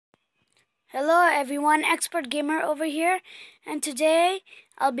Hello everyone, Expert Gamer over here, and today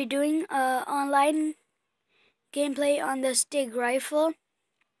I'll be doing online gameplay on the stig rifle,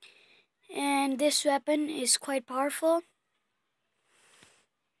 and this weapon is quite powerful,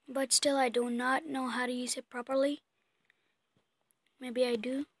 but still I do not know how to use it properly. Maybe I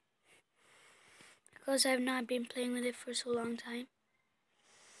do, because I've not been playing with it for so long time.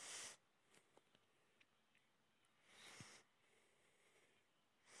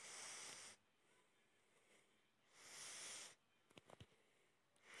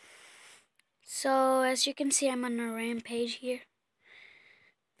 So as you can see, I'm on a rampage here.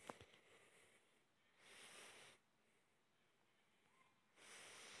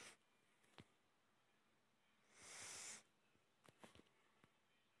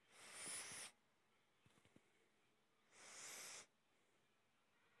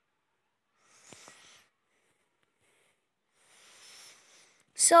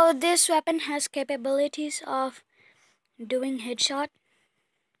 So this weapon has capabilities of doing headshots.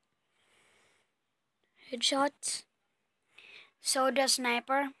 So does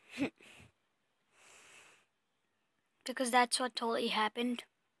sniper, because that's what totally happened.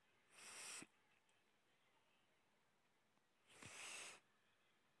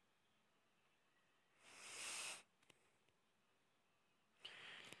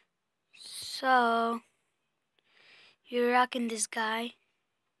 So you're rocking this guy,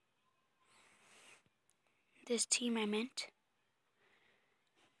 this team I meant.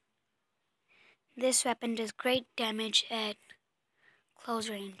 This weapon does great damage at close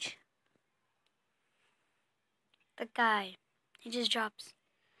range. The guy, he just drops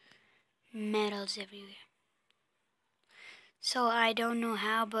medals everywhere. So I don't know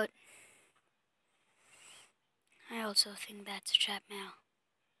how, but I also think that's a trap now.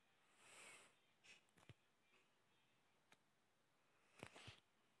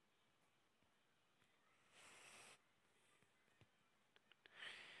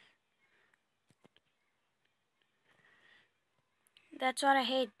 That's what I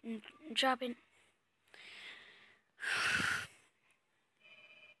hate, dropping.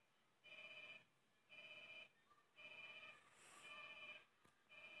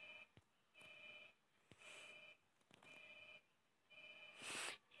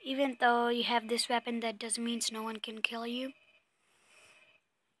 Even though you have this weapon, that doesn't mean no one can kill you.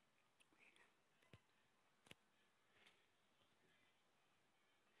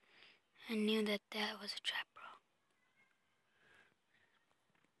 I knew that was a trap, bro.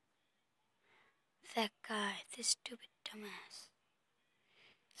 That guy, this stupid dumbass.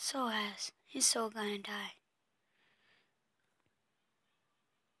 He's so gonna die.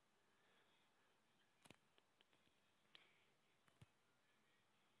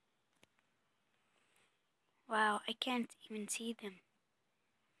 Wow, I can't even see them.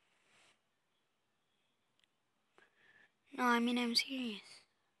 No, I mean, I'm serious.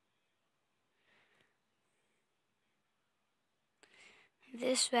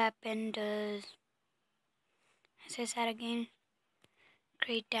 This weapon does, as I said again,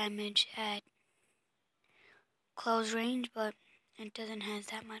 great damage at close range, but it doesn't have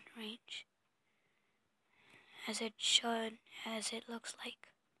that much range as it should, as it looks like.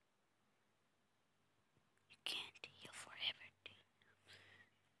 You can't heal forever.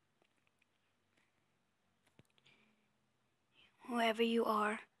 Whoever you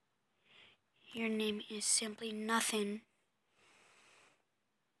are, your name is simply nothing.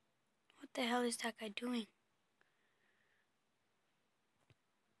 What the hell is that guy doing?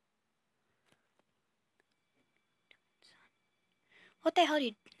 What the hell do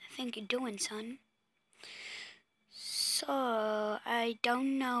you think you're doing, son? So, I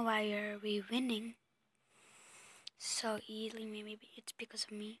don't know why are we winning so easily. Maybe it's because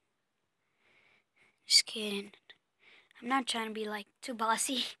of me. Just kidding. I'm not trying to be like too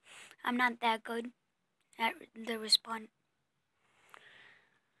bossy. I'm not that good at the respawn.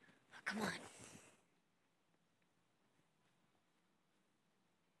 Oh, come on.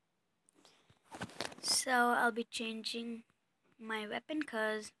 So I'll be changing my weapon,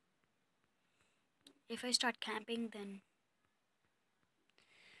 because if I start camping, then,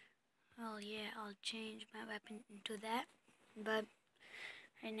 well, yeah, I'll change my weapon into that. But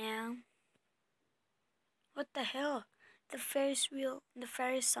right now, what the hell? The Ferris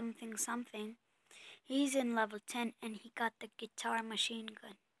something something. He's in level 10 and he got the guitar machine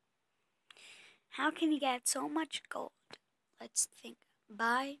gun. How can he get so much gold? Let's think.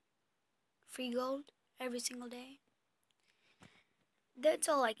 Buy free gold every single day. That's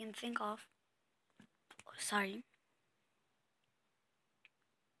all I can think of. Oh, sorry.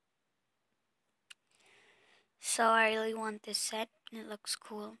 So I really want this set. It looks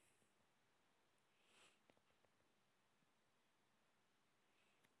cool.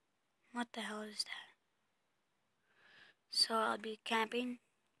 What the hell is that? So I'll be camping.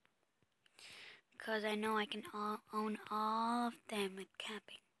 Because I know I can own all of them with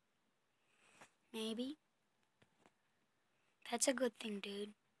camping. Maybe? That's a good thing,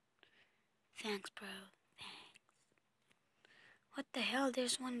 dude. Thanks, bro. Thanks. What the hell?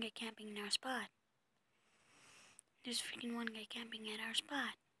 There's one guy camping in our spot. There's freaking one guy camping at our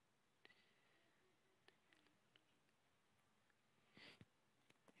spot.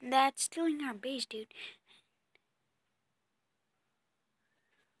 That's stealing our base, dude.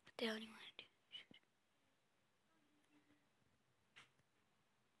 What the hell do you want to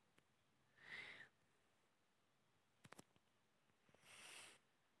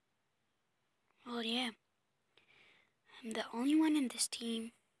do? Well, yeah. I'm the only one in this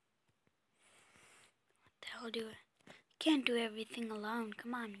team. What the hell do I? Can't do everything alone.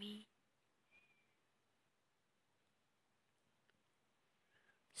 Come on, me.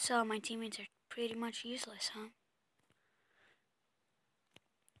 So my teammates are pretty much useless, huh?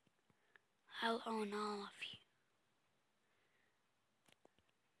 I'll own all of you.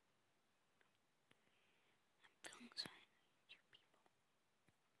 I'm feeling so.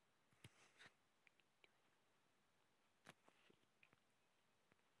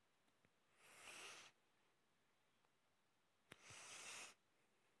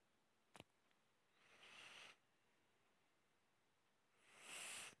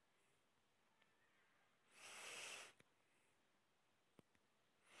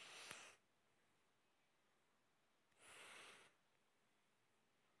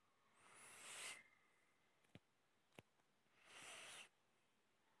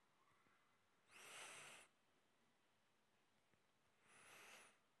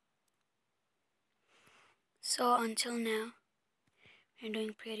 So until now, we're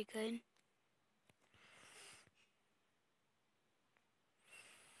doing pretty good.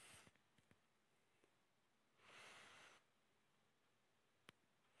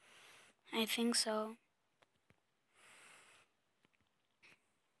 I think so.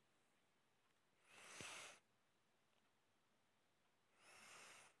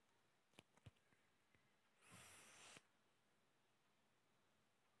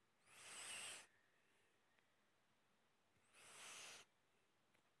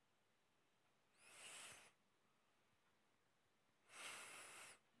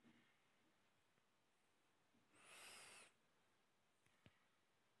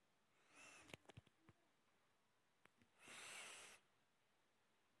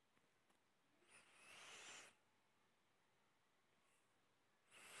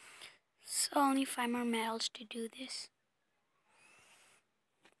 So only 5 more medals to do this.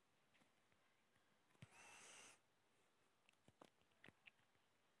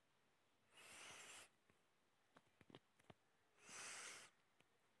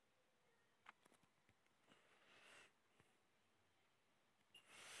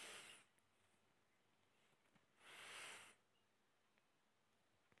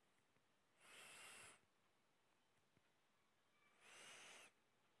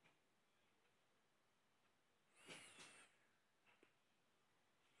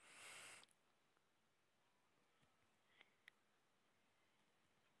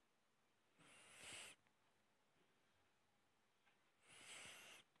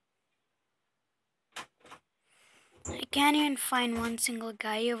 I can't even find one single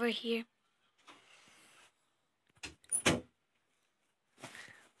guy over here.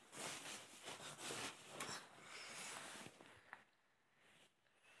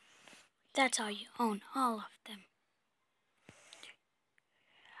 That's how you own all of them.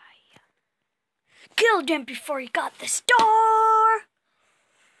 Killed him before he got the star!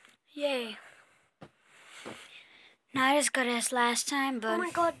 Yay. Not as good as last time, but... Oh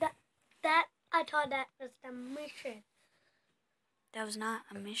my god, that I thought that was the mission. That was not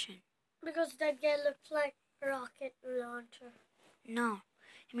a mission. Because that guy looks like a rocket launcher. No,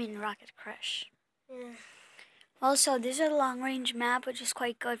 I mean Rocket Crush. Yeah. Also, this is a long-range map, which is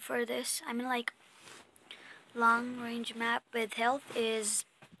quite good for this. I mean, like, long-range map with health is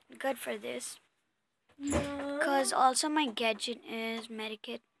good for this. No. Because also my gadget is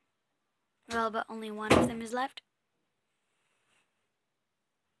Medikit. Well, but only one of them is left.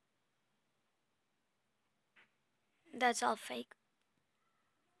 That's all fake.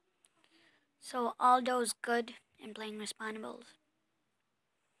 So Aldo's good in playing Respawnables.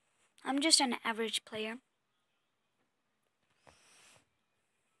 I'm just an average player.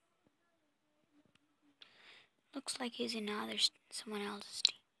 Looks like he's in someone else's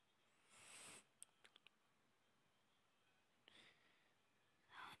team.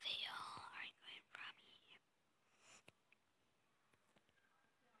 Oh, they all are going from here.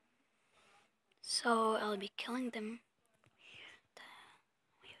 So I'll be killing them.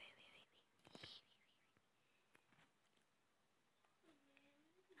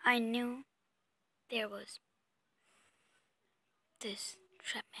 I knew there was this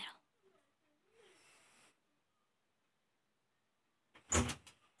trap metal.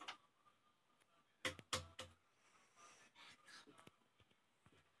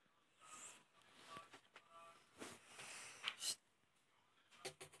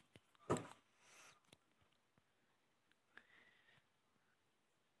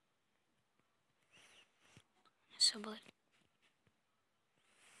 So but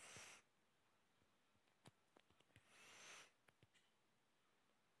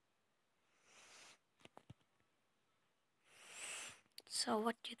so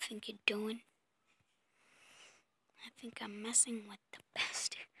what do you think you're doing? I think I'm messing with the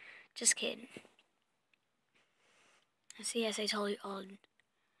best. Just kidding. See, as I told you,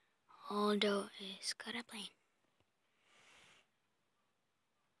 although is good at playing.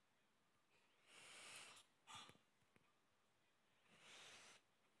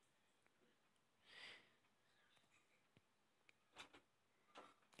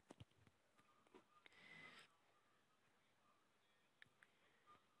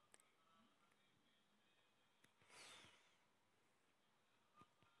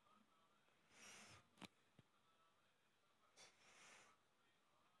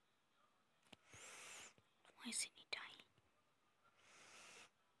 Why isn't he dying?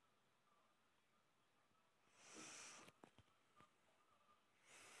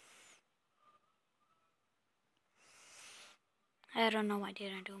 I don't know why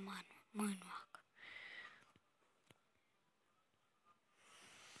didn't do moonwalk.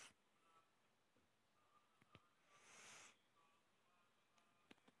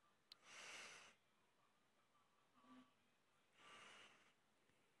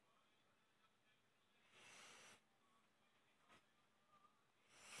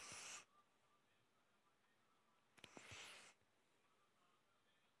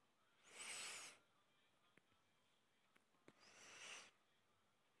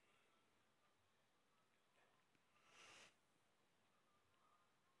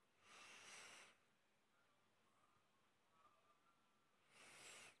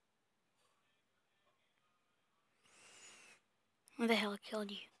 Who the hell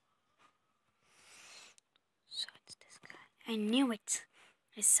killed you? So it's this guy. I knew it.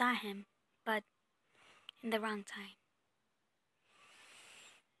 I saw him, but in the wrong time.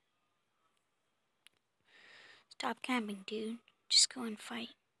 Stop camping, dude. Just go and fight.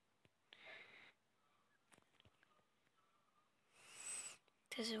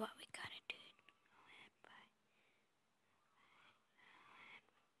 This is what we gotta do.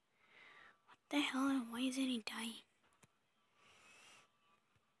 What the hell? Why isn't he dying?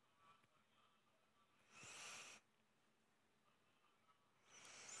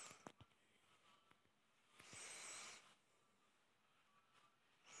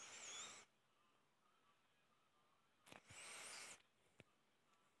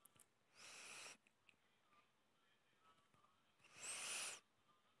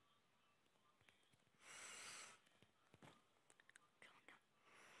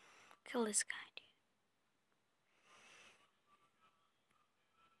 Kill this guy, dude.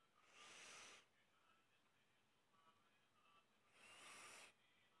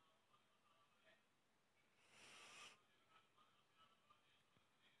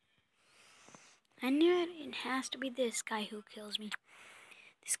 I knew it. It has to be this guy who kills me.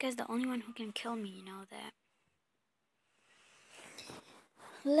 This guy's the only one who can kill me, you know that.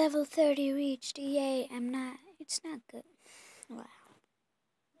 Level 30 reached. Yay, it's not good. Wow.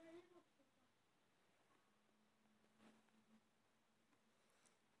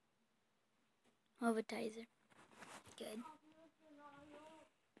 Overtizer. Good.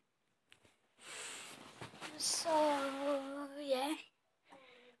 So, yeah.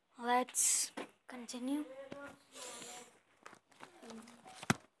 Let's continue.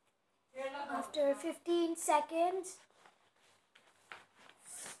 After 15 seconds.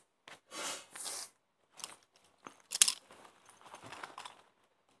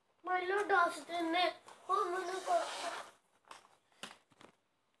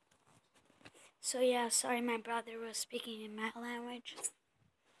 So yeah, sorry my brother was speaking in my language.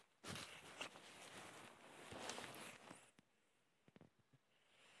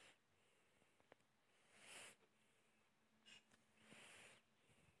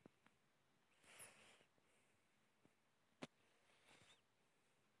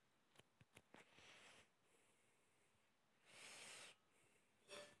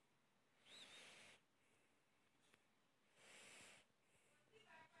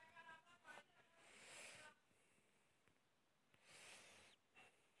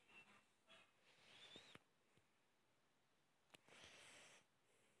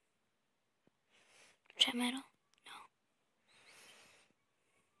 that metal? No.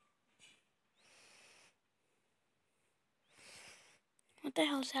 What the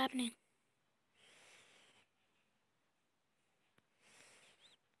hell is happening?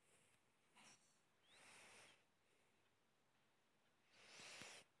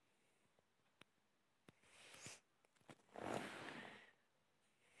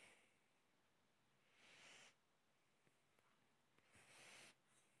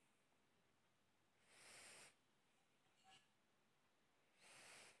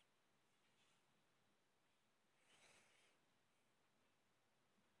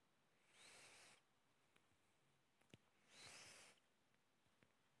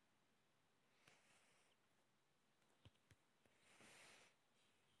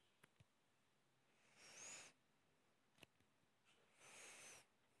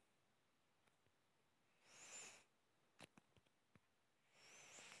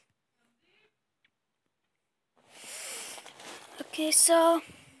 Okay, so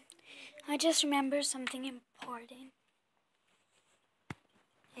I just remember something important.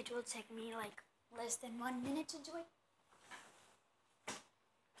 It will take me like less than 1 minute to do it.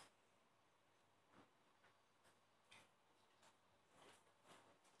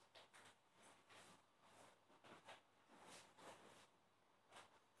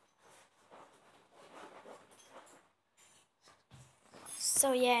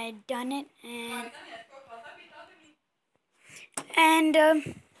 So yeah, I done it, and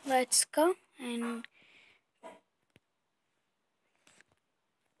let's go. And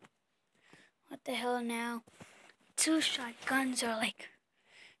what the hell now? 2 shotguns are like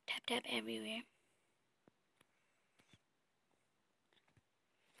tap tap everywhere.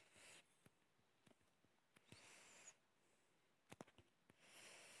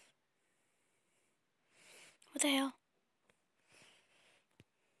 What the hell?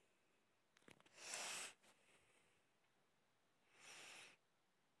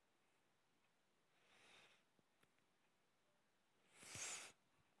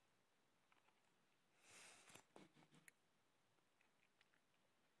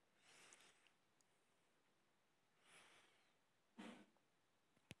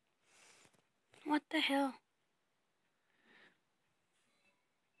 What the hell?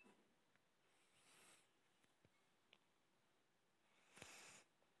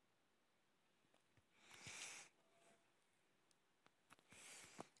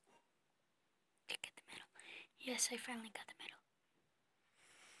 Did I get the medal? Yes, I finally got the medal.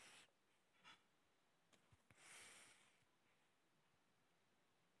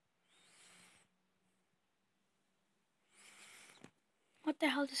 What the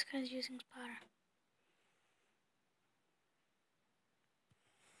hell? This guy's using spotter.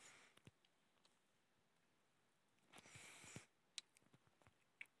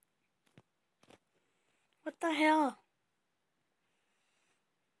 What the hell?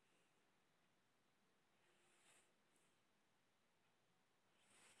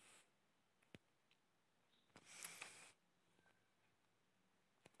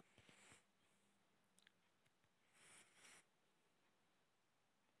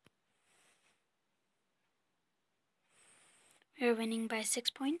 We're winning by 6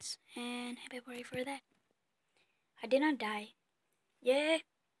 points, and happy party for that. I did not die. Yeah.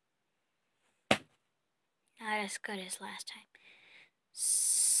 Not as good as last time.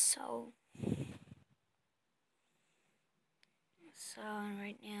 So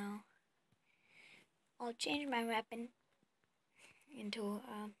right now, I'll change my weapon into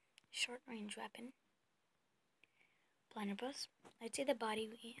a short-range weapon. Blunderbuss. Let's see the body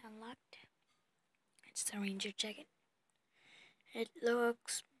we unlocked. It's the Ranger jacket. It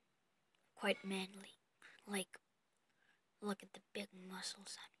looks quite manly. Like, look at the big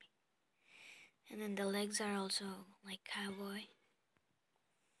muscles on me. And then the legs are also like cowboy.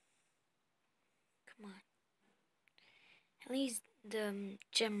 Come on. At least the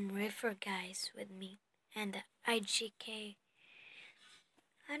Jim Riffer guys with me. And the IGK.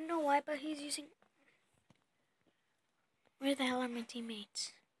 I don't know why, but he's using... Where the hell are my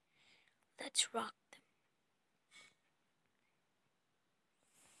teammates? Let's rock them.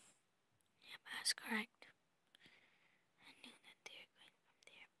 Yep, that's correct. I knew that they were going from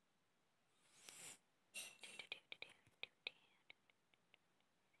there.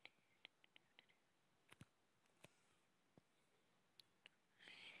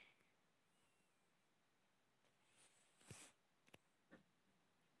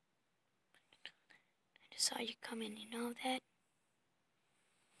 I just saw you coming, you know that?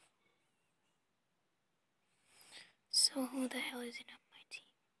 So who the hell is in my team?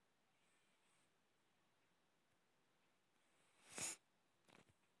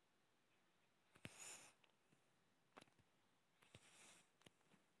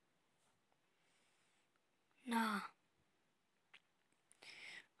 No.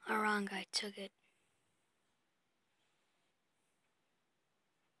 A wrong guy took it.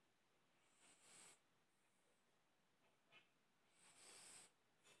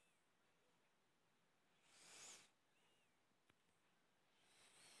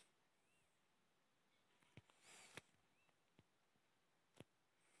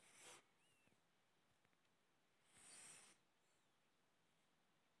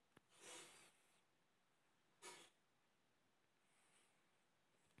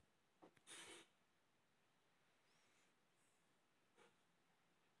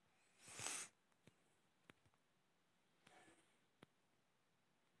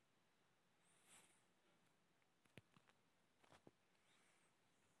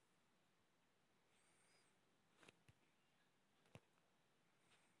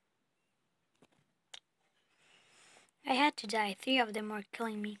 I had to die. 3 of them were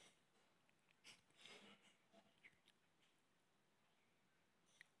killing me.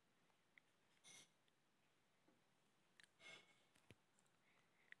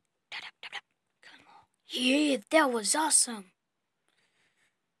 Kill them all. Yeah, that was awesome.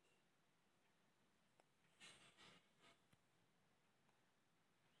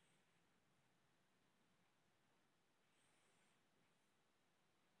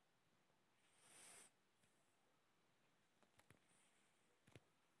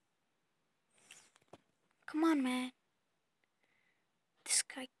 Come on, man. This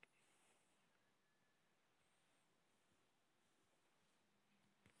guy.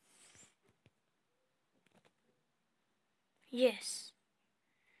 Yes.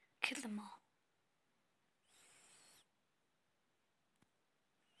 Kill them all.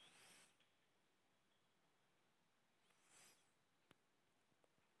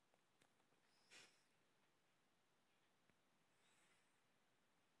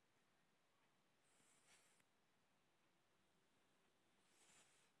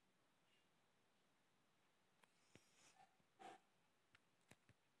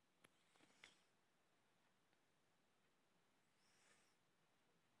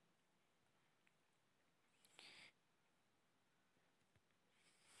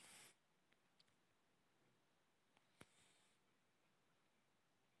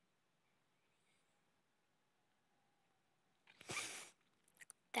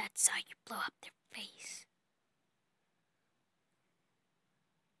 That's how you blow up their face.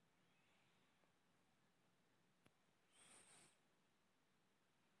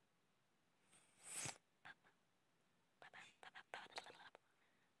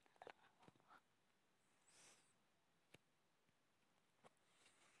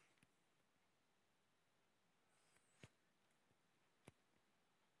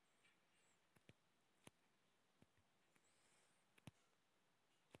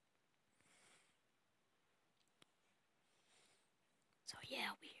 So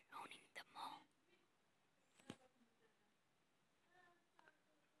yeah, we're owning them all.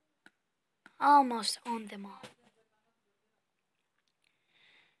 Almost owned them all.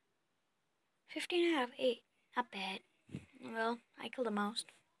 15 out of 8. Not bad. Well, I killed the most.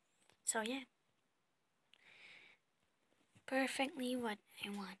 So yeah. Perfectly what I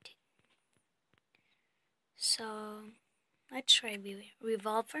wanted. So let's try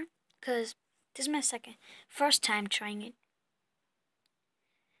revolver. Because this is my first time trying it.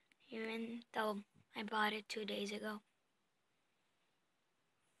 Even though I bought it 2 days ago.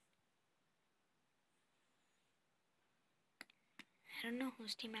 I don't know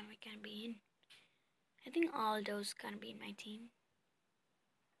whose team am I gonna be in. I think all those gonna be in my team.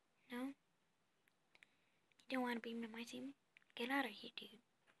 No? You don't wanna be in my team? Get out of here, dude.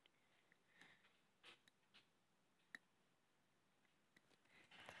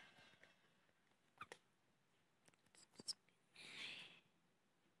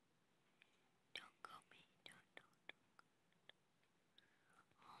 Don't go, man. Don't.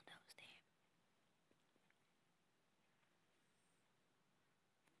 All those there.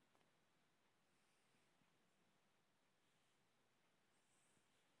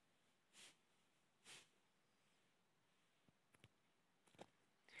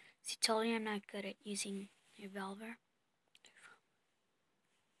 See, told you I'm not good at using revolver.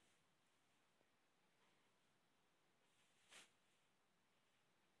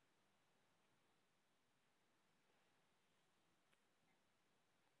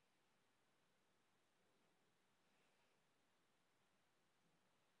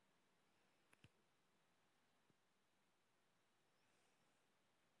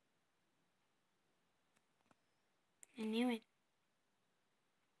 I knew it.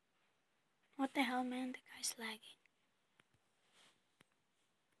 What the hell, man? The guy's lagging.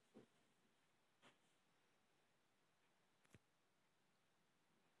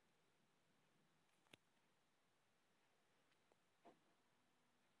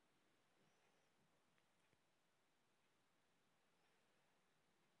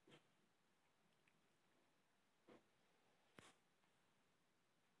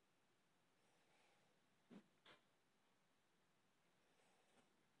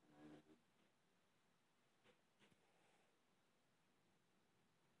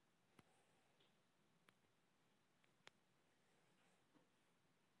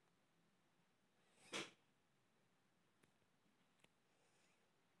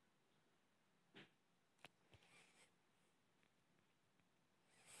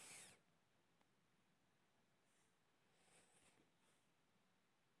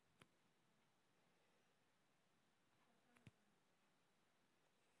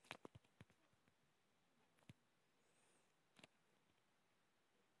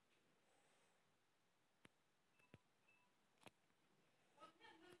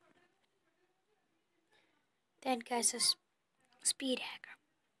 That guy's a speed hacker.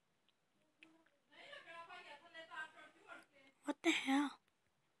 What the hell?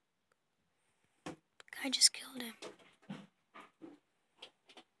 The guy just killed him.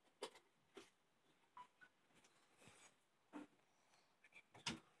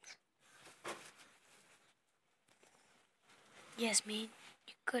 Yes, man.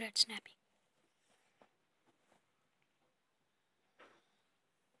 You're good at snapping.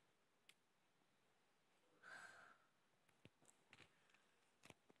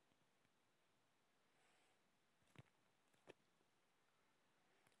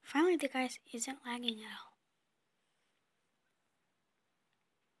 Finally, the guy isn't lagging at all.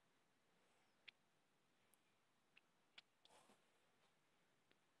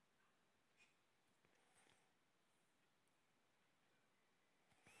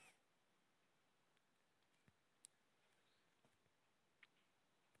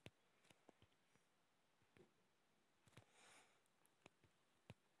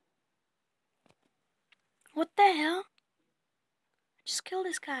 What the hell? I just killed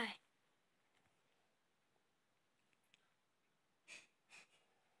this guy.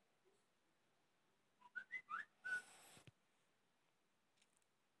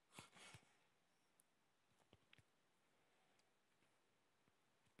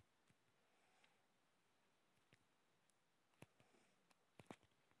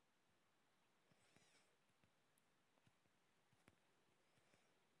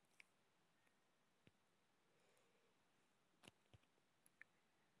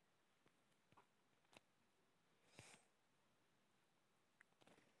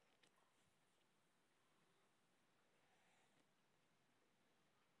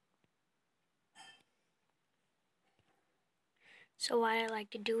 So what I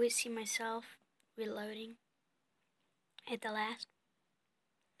like to do is see myself reloading at the last.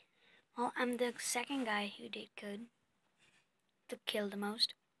 Well, I'm the second guy who did good to kill the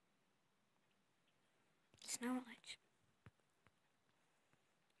most. It's knowledge.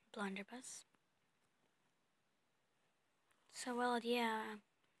 Blunderbuss. So well, yeah,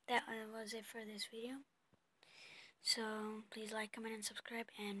 that was it for this video. So please like, comment, and subscribe,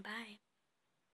 and bye.